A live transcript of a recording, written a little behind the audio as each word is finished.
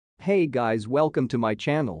Hey guys, welcome to my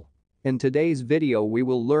channel. In today's video we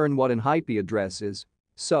will learn what an IP address is.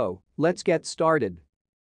 So, let's get started.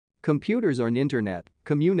 Computers on internet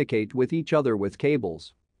communicate with each other with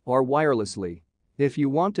cables or wirelessly. If you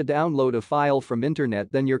want to download a file from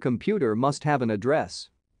internet, then your computer must have an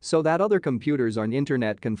address so that other computers on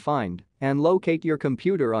internet can find and locate your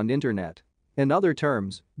computer on internet. In other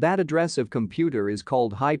terms, that address of computer is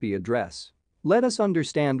called IP address. Let us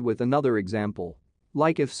understand with another example.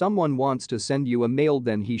 Like if someone wants to send you a mail,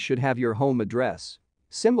 then he should have your home address.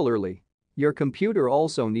 Similarly, your computer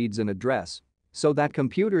also needs an address so that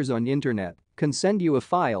computers on internet can send you a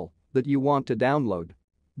file that you want to download.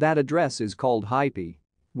 That address is called Hypey,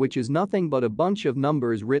 which is nothing but a bunch of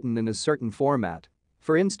numbers written in a certain format.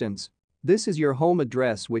 For instance, this is your home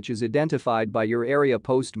address, which is identified by your area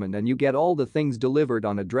postman, and you get all the things delivered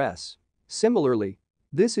on address. Similarly,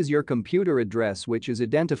 this is your computer address, which is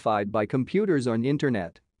identified by computers on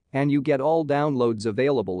internet, and you get all downloads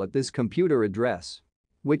available at this computer address,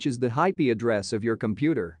 which is the IP address of your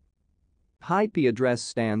computer. IP address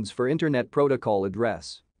stands for Internet Protocol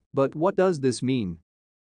Address. But what does this mean?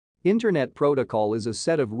 Internet protocol is a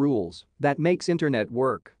set of rules that makes internet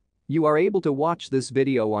work. You are able to watch this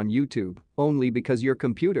video on YouTube only because your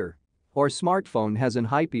computer or smartphone has an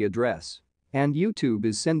IP address, and YouTube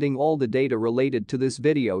is sending all the data related to this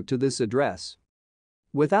video to this address.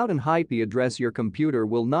 Without an IP address, your computer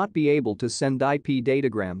will not be able to send IP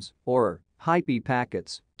datagrams or IP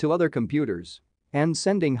packets to other computers, and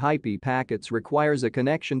sending IP packets requires a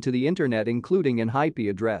connection to the internet, including an IP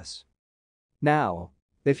address. Now,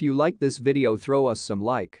 if you like this video, throw us some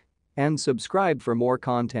like and subscribe for more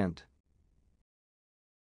content.